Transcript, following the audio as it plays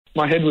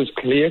my head was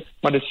clear.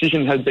 My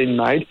decision had been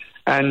made.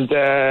 And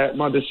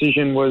my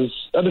decision was,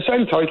 at the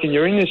same token,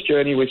 you're in this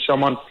journey with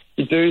someone,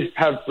 you do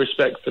have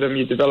respect for them,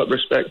 you develop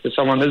respect for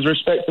someone. There's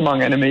respect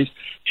among enemies.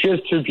 She has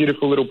two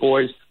beautiful little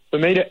boys. For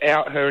me to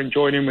out her and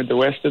join in with the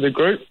rest of the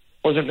group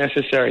wasn't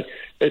necessary.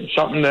 It's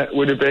something that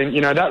would have been,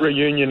 that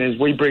reunion is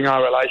we bring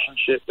our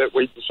relationship that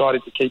we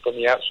decided to keep on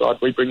the outside,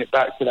 we bring it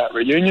back to that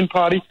reunion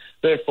party.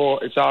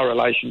 Therefore, it's our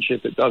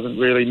relationship. It doesn't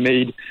really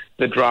need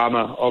the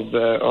drama of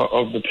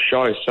the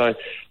show. So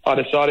I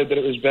decided that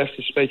it was best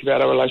to speak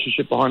about our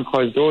relationship behind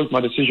closed doors.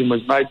 My decision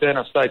was made then.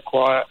 I stayed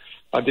quiet.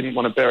 I didn't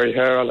want to bury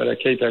her. I let her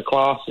keep her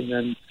class. And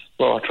then,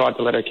 I tried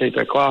to let her keep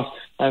her class.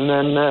 And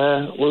then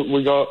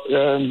we got,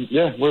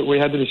 we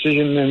had the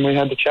decision and we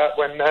had the chat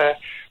when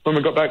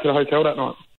we got back to the hotel that night.